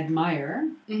can admire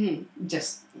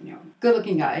just, good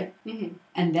looking guy,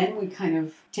 and then we kind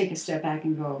of take a step back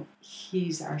and go,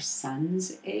 he's our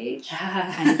son's age,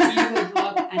 and he would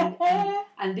look,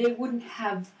 and they wouldn't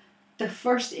have the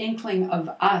first inkling of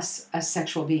us as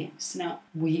sexual beings. No.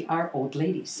 We are old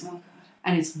ladies. Oh, God.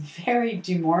 And it's very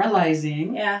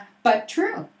demoralizing. Yeah. But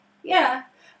true. Yeah.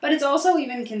 But it's also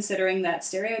even considering that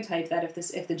stereotype that if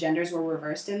the genders were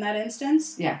reversed in that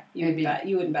instance, you wouldn't bat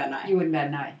an eye. You wouldn't bat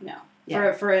an eye. No.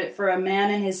 Yeah. For a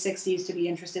man in his 60s to be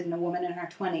interested in a woman in her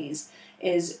 20s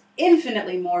is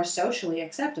infinitely more socially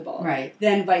acceptable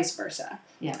than vice versa.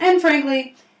 Yeah. And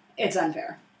frankly, it's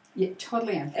unfair. Yeah,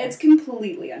 totally unfair. It's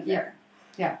completely unfair.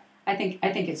 Yeah. I think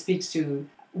it speaks to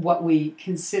what we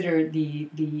consider the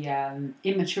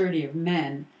immaturity of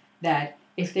men, that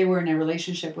if they were in a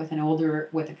relationship with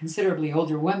a considerably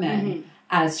older woman,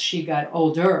 as she got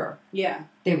older, they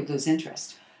would lose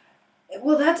interest.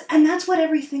 Well, that's what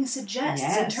everything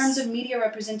suggests in terms of media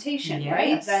representation,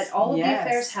 right? That all of the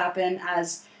affairs happen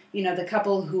as, the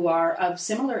couple who are of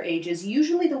similar ages.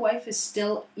 Usually the wife is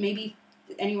still maybe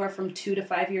anywhere from 2 to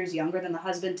 5 years younger than the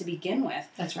husband to begin with.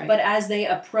 That's right. But as they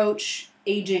approach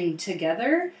aging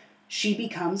together, she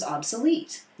becomes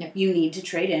obsolete. Yep. You need to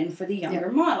trade in for the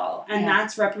younger model. And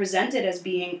that's represented as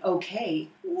being okay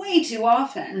way too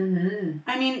often. Mm-hmm.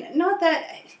 I mean, not that...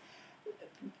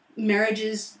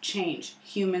 Marriages change.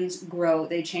 Humans grow.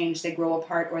 They change. They grow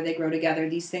apart or they grow together.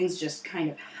 These things just kind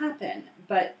of happen.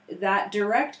 But that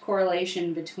direct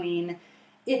correlation between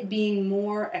it being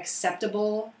more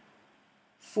acceptable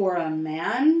for a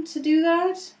man to do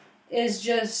that is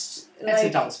just... It's a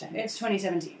double standard. It's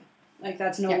 2017. Like,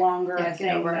 that's no longer a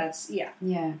thing. That's... Yeah.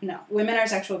 No. Women are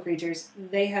sexual creatures.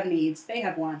 They have needs. They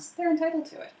have wants. They're entitled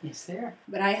to it. Yes, they are.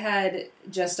 But I had,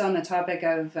 just on the topic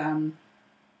of...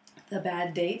 the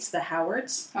bad dates, the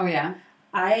Howards. Oh, yeah.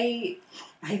 I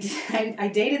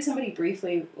dated somebody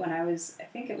briefly when I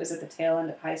think it was at the tail end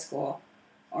of high school,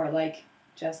 or like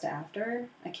just after.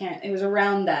 It was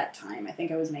around that time. I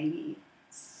think I was maybe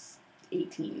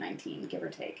 18, 19, give or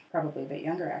take. Probably a bit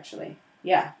younger, actually.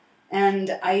 Yeah.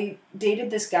 And I dated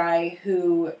this guy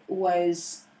who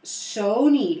was so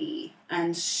needy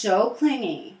and so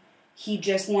clingy. He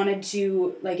just wanted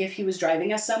to, like, if he was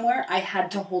driving us somewhere, I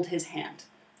had to hold his hand.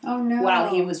 Oh, no.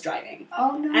 While he was driving.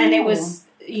 Oh, no. And it was,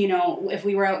 if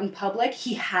we were out in public,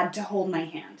 he had to hold my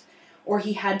hand. Or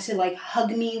he had to, like, hug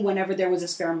me whenever there was a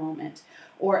spare moment.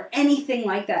 Or anything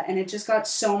like that. And it just got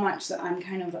so much that I'm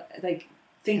kind of, like,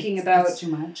 thinking about... It's too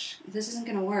much. This isn't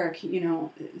going to work.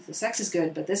 The sex is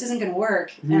good, but this isn't going to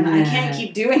work. And I can't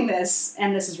keep doing this.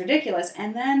 And this is ridiculous.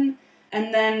 And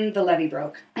then the levee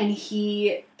broke. And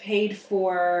he paid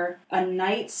for a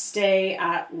night stay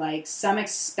at, like, some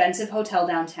expensive hotel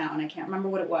downtown. I can't remember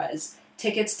what it was.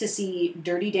 Tickets to see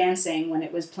Dirty Dancing when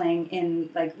it was playing in,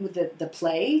 like, with the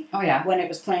play. Oh, yeah. When it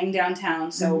was playing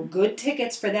downtown. So good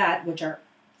tickets for that, which are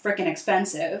frickin'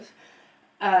 expensive.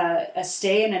 A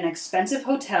stay in an expensive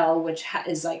hotel, which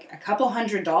is, like, a couple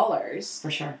 $100s. For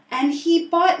sure. And he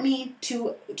bought me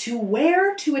to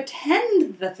wear to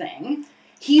attend the thing...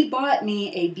 He bought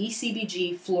me a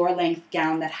BCBG floor-length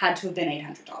gown that had to have been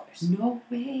 $800. No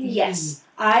way. Yes.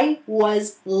 I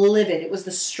was livid. It was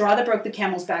the straw that broke the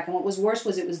camel's back. And what was worse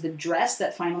was it was the dress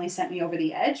that finally sent me over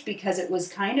the edge, because it was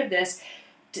kind of this...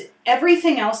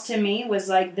 Everything else to me was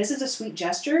like, this is a sweet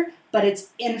gesture, but it's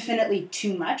infinitely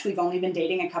too much. We've only been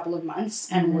dating a couple of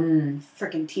months, and we're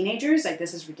freaking teenagers. Like,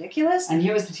 this is ridiculous. And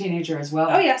he was the teenager as well.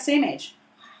 Oh, yeah, same age.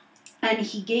 And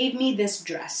he gave me this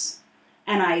dress.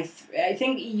 And I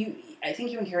think you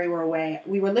and Carrie were away.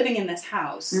 We were living in this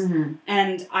house,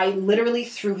 and I literally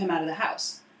threw him out of the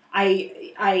house.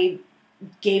 I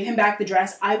gave him back the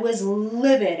dress. I was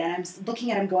livid, and I'm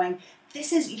looking at him going,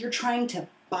 you're trying to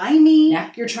buy me.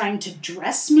 Yeah. You're trying to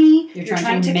dress me. You're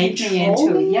trying to make me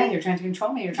into... Yeah, you're trying to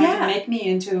control me. You're trying to make me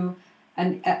into...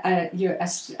 a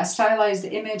stylized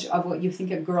image of what you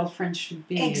think a girlfriend should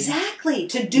be. Exactly.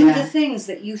 To do the things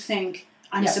that you think...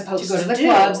 I'm supposed to go to the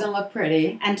clubs and look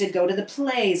pretty. And to go to the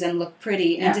plays and look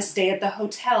pretty. And to stay at the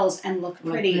hotels and look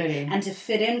pretty. And to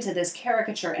fit into this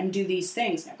caricature and do these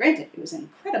things. Now, granted, it was an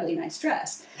incredibly nice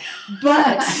dress.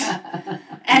 But...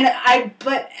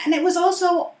 and it was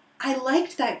also... I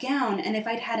liked that gown, and if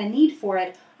I'd had a need for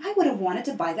it, I would have wanted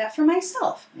to buy that for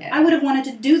myself. Yeah. I would have wanted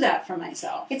to do that for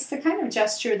myself. It's the kind of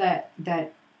gesture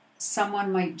that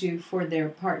someone might do for their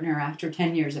partner after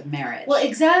 10 years of marriage. Well,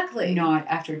 exactly. Not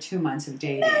after 2 months of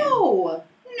dating. No!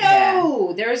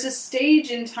 Yeah. There's a stage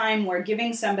in time where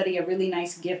giving somebody a really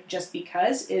nice gift just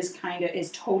because is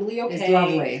totally okay. It's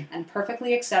lovely. And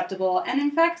perfectly acceptable, and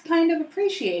in fact kind of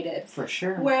appreciated. For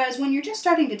sure. Whereas when you're just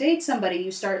starting to date somebody,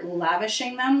 you start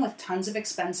lavishing them with tons of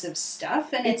expensive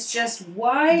stuff, and it's just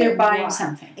why... They're buying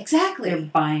something. Exactly. They're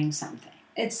buying something.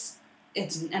 It's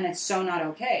so not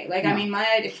okay. Like, no. I mean,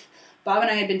 Bob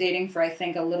and I had been dating for, I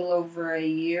think, a little over a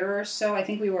year or so. I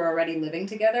think we were already living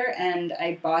together, and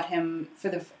I bought him, for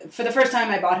the first time,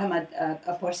 I bought him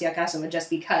a Por Si Acaso, a Just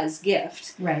Because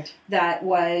gift. Right. That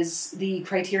was the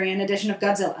Criterion edition of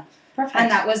Godzilla. Perfect.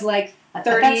 And that was like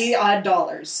 $30-odd.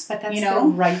 But that's the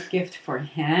right gift for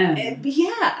him.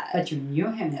 Yeah. But you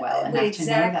knew him well enough to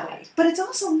know that. But it's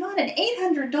also not an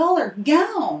 $800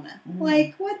 gown.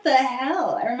 Like, what the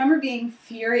hell? I remember being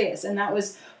furious, and that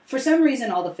was... For some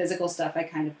reason, all the physical stuff I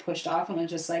kind of pushed off and was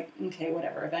just like, okay,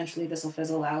 whatever. Eventually, this will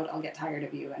fizzle out. I'll get tired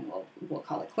of you, and we'll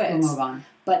call it quits. We'll move on.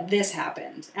 But this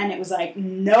happened, and it was like,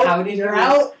 nope, you're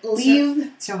out.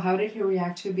 Leave. So how did he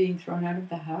react to being thrown out of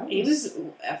the house?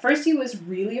 At first, he was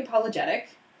really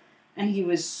apologetic, and he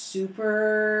was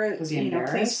super. Was he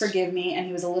embarrassed? Please forgive me, and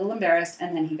he was a little embarrassed,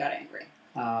 and then he got angry.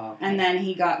 Oh. Okay. And then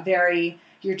he got very.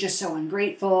 You're just so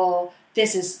ungrateful.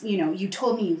 this is, you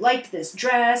told me you liked this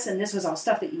dress, and this was all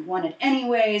stuff that you wanted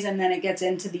anyways, and then it gets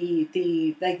into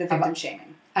the victim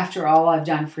shaming. After all I've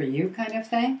done for you kind of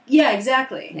thing? Yeah,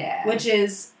 exactly. Yeah. Which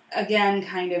is, again,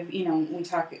 kind of,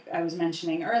 I was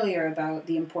mentioning earlier about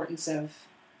the importance of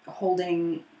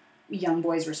holding young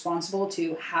boys responsible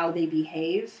to how they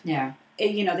behave. Yeah.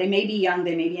 They may be young,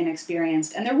 they may be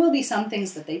inexperienced, and there will be some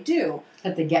things that they do.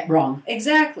 That they get wrong.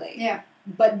 Exactly. Yeah.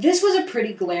 But this was a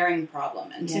pretty glaring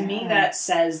problem, and to me that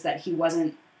says that he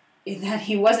wasn't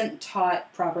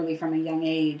taught properly from a young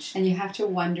age. And you have to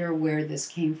wonder where this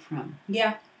came from.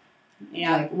 Yeah.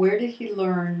 Yeah. Like, where did he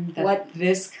learn that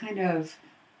this kind of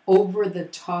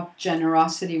over-the-top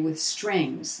generosity with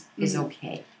strings is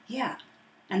okay? Yeah.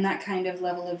 And that kind of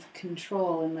level of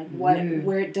control and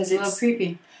where does it... It's a little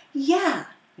creepy. Yeah.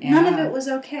 None of it was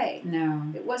okay.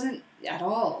 No. It wasn't at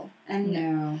all. And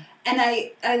no. And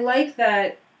I like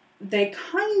that they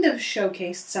kind of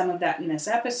showcased some of that in this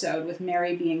episode, with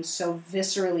Mary being so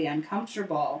viscerally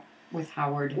uncomfortable. With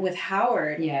Howard.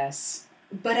 Yes.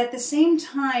 But at the same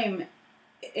time,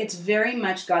 it's very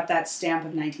much got that stamp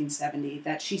of 1970,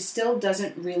 that she still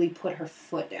doesn't really put her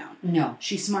foot down. No.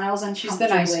 She smiles uncomfortably. She's the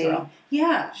nice girl.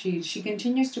 Yeah. She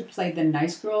continues to play the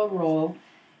nice girl role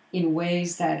in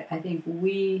ways that I think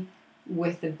we,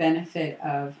 with the benefit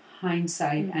of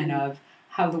hindsight and of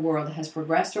how the world has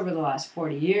progressed over the last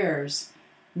 40 years,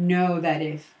 know that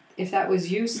if that was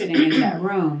you sitting in that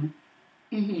room,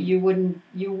 you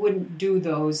wouldn't do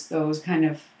those kind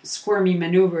of squirmy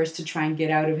maneuvers to try and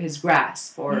get out of his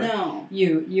grasp, or no.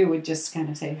 You would just kind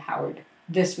of say, Howard,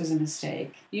 this was a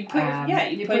mistake. You'd put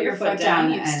your foot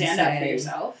down, you'd stand up for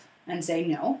yourself and say,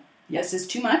 no, this is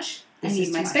too much. I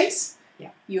need my space.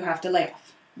 Yeah. You have to lay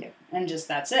off. Yeah. And just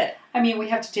that's it. I mean, we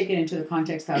have to take it into the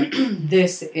context of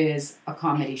this is a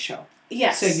comedy show.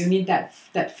 Yes. So you need that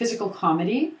physical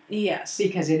comedy. Yes.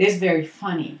 Because it is very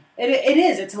funny. It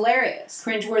is. It's hilarious.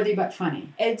 Cringeworthy, but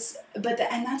funny. And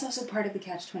that's also part of the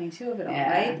catch-22 of it all,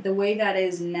 right? The way that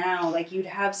is now, like, you'd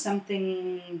have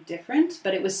something different,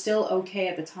 but it was still okay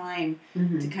at the time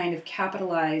to kind of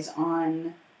capitalize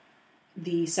on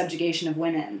the subjugation of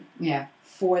women. Yeah.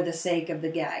 For the sake of the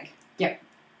gag. Yep.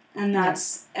 And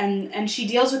that's and she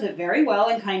deals with it very well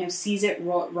and kind of sees it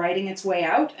writing its way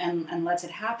out and lets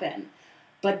it happen.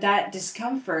 But that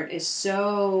discomfort is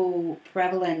so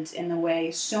prevalent in the way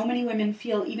so many women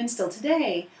feel, even still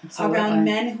today, around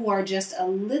men who are just a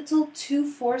little too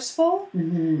forceful.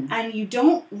 And you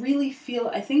don't really feel,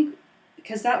 I think,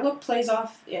 because that look plays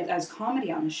off as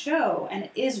comedy on the show, and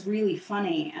it is really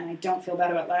funny, and I don't feel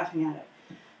bad about laughing at it.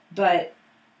 But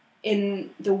in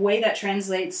the way that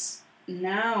translates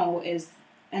now is,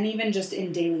 and even just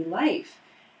in daily life,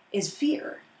 is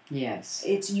fear. Yes.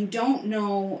 It's, you don't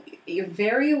know, you're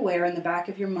very aware in the back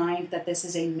of your mind that this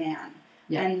is a man.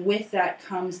 Yeah. And with that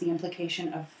comes the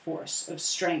implication of force, of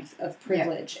strength, of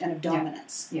privilege, and of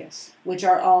dominance. Yes. Which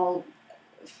are all,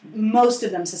 most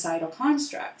of them, societal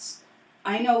constructs.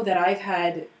 I know that I've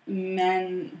had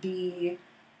men be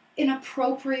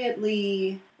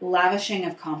inappropriately lavishing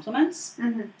of compliments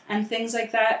and things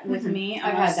like that with me.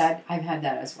 I've had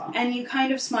that as well. And you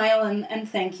kind of smile and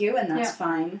thank you, and that's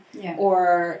fine. Yeah.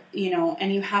 Or,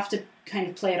 and you have to kind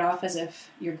of play it off as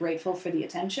if you're grateful for the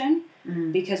attention,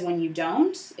 because when you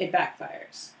don't, it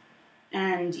backfires.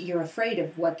 And you're afraid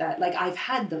of what that, like, I've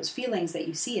had those feelings that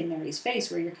you see in Mary's face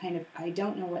where you're kind of, I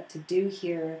don't know what to do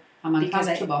here. I'm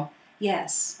uncomfortable.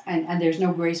 Yes. And there's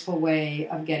no graceful way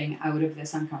of getting out of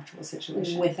this uncomfortable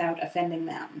situation. Without offending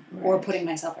them or putting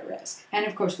myself at risk. And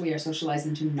of course we are socialized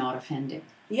into not offending.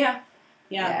 Yeah.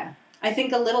 I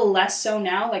think a little less so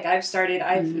now. Like I still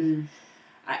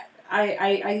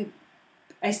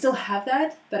have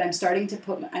that, but I'm starting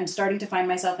to find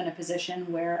myself in a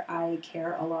position where I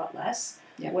care a lot less.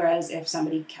 Yep. Whereas if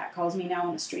somebody catcalls me now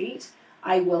on the street,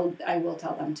 I will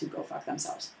tell them to go fuck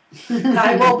themselves.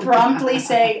 I will promptly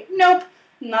say, nope,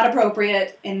 not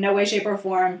appropriate in no way, shape, or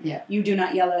form. Yeah. You do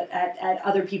not yell at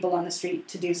other people on the street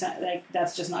to do something. Like,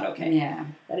 that's just not okay. Yeah.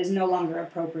 That is no longer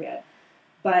appropriate.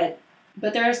 But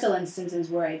there are still instances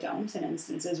where I don't, and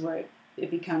instances where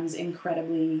it becomes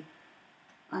incredibly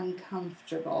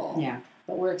uncomfortable. Yeah.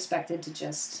 But we're expected to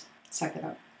just suck it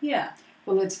up. Yeah.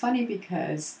 Well, it's funny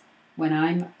because when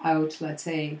I'm out, let's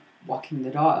say, walking the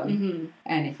dog, and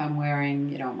if I'm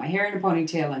wearing, my hair in a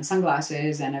ponytail and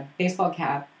sunglasses and a baseball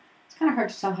cap, it's kind of hard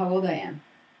to tell how old I am.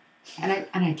 And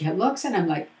I get looks, and I'm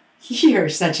like, you're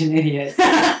such an idiot.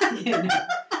 You're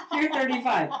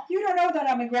 35. You don't know that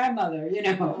I'm a grandmother,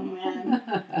 Oh, man.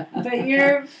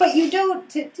 But you don't,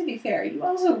 to be fair, you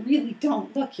also really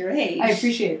don't look your age. I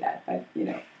appreciate that, but,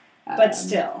 But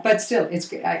still.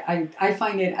 It's. I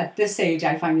find it, at this age,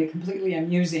 I find it completely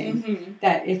amusing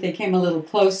that if they came a little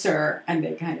closer and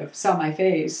they kind of saw my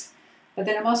face, but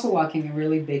then I'm also walking a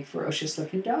really big,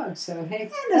 ferocious-looking dog. So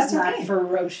hey, that's okay. not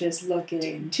ferocious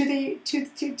looking. To the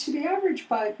average,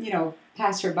 but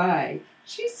passerby,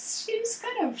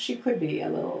 she could be a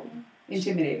little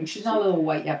intimidating. She's not a little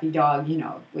white yuppie dog,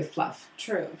 with fluff.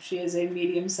 True, she is a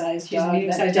medium-sized She's dog. a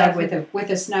medium-sized dog with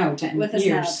a snout and with a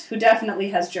ears. snout, who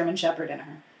definitely has German Shepherd in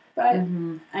her. But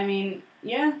I mean,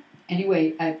 yeah.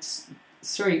 Anyway,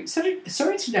 sorry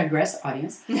to digress,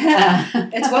 audience.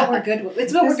 It's what we're good.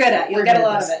 It's what we're good at. You'll get a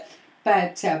lot of it.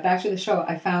 But back to the show,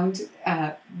 I found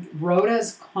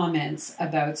Rhoda's comments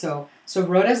about so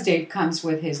Rhoda's date comes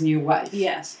with his new wife.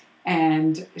 Yes.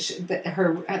 And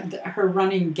her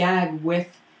running gag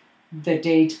with the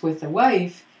date with the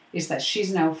wife is that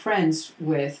she's now friends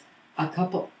with a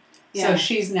couple. Yeah. So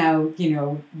she's now,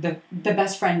 the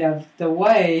best friend of the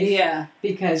wife. Yeah.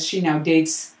 Because she now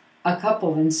dates a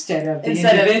couple instead of the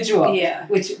individual.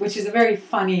 Which is a very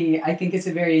funny, I think it's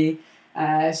a very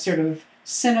sort of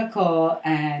cynical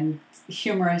and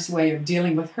humorous way of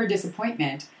dealing with her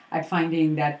disappointment at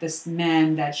finding that this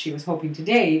man that she was hoping to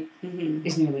date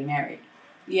is newly married.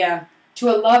 Yeah.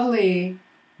 To a lovely,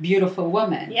 beautiful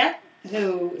woman. Yeah.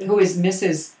 Who is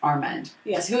Mrs. Armand.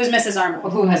 Yes, who is Mrs. Armand.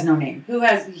 Who has no name. Who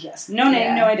has, no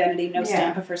name, no identity, no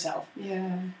stamp of herself.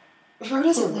 Yeah.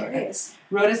 Rhoda's hilarious.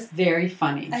 Rhoda's very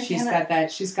funny. She's got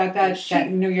that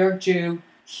New York Jew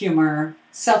humor,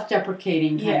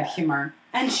 self-deprecating kind of humor.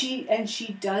 And she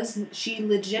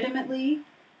legitimately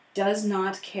does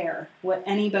not care what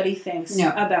anybody thinks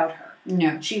about her.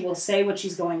 No. She will say what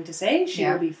she's going to say. She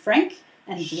will be frank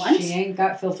and blunt. She ain't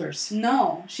got filters.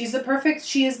 No. She's the perfect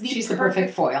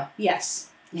perfect foil. Yes.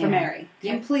 For Mary.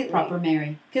 Yeah. Completely. Proper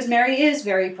Mary. Because Mary is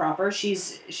very proper. She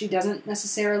doesn't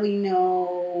necessarily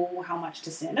know how much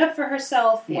to stand up for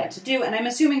herself, what to do. And I'm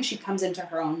assuming she comes into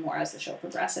her own more as the show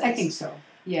progresses. I think so.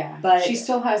 Yeah. But she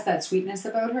still has that sweetness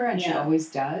about her, and she always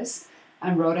does.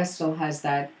 And Rhoda still has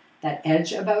that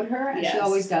edge about her, and she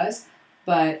always does.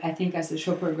 But I think as the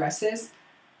show progresses,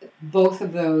 both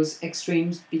of those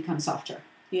extremes become softer.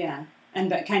 Yeah.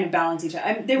 And kind of balance each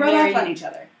other. They rub off on each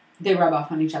other. They rub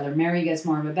off on each other. Mary gets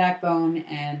more of a backbone,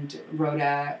 and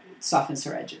Rhoda softens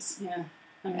her edges. Yeah.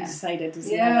 I'm excited to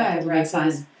see how that progresses. It'll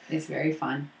be fun. It's very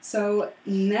fun. So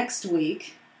next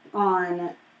week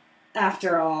on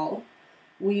After All,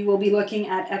 we will be looking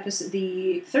at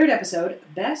the third episode,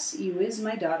 Bess, You Is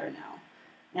My Daughter Now.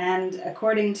 And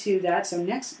according to that, so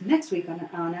next week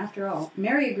on After All,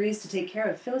 Mary agrees to take care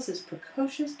of Phyllis's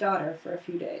precocious daughter for a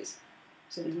few days.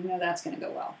 So you know that's going to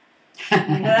go well. You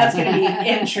know that's going to be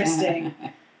interesting.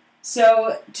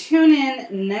 So tune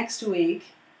in next week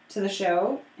to the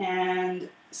show and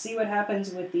see what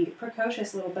happens with the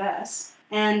precocious little Bess.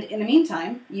 And in the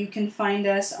meantime, you can find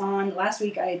us on... Last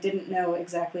week, I didn't know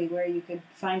exactly where you could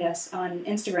find us on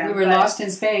Instagram. We were lost in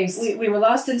space. We were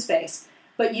lost in space.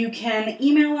 But you can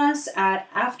email us at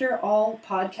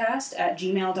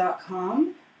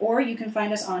afterallpodcast@gmail.com, or you can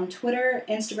find us on Twitter,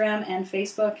 Instagram, and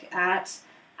Facebook at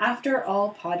After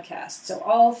All Podcast. So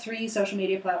all 3 social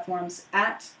media platforms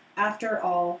at After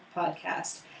All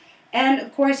Podcast. And,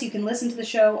 of course, you can listen to the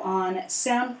show on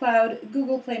SoundCloud,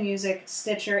 Google Play Music,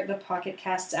 Stitcher, the Pocket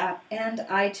Casts app, and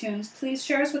iTunes. Please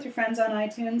share us with your friends on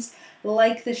iTunes.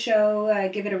 Like the show,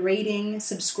 give it a rating,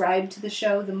 subscribe to the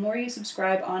show. The more you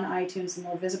subscribe on iTunes, the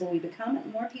more visible we become, and the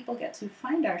more people get to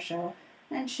find our show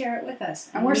and share it with us.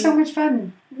 And we're so much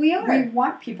fun. We are. We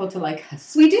want people to like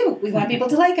us. We do. We want people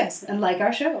to like us and like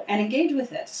our show and engage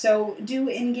with it. So do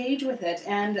engage with it.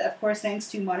 And, of course, thanks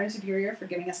to Modern Superior for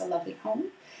giving us a lovely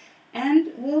home.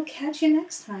 And we'll catch you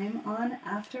next time on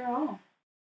After All.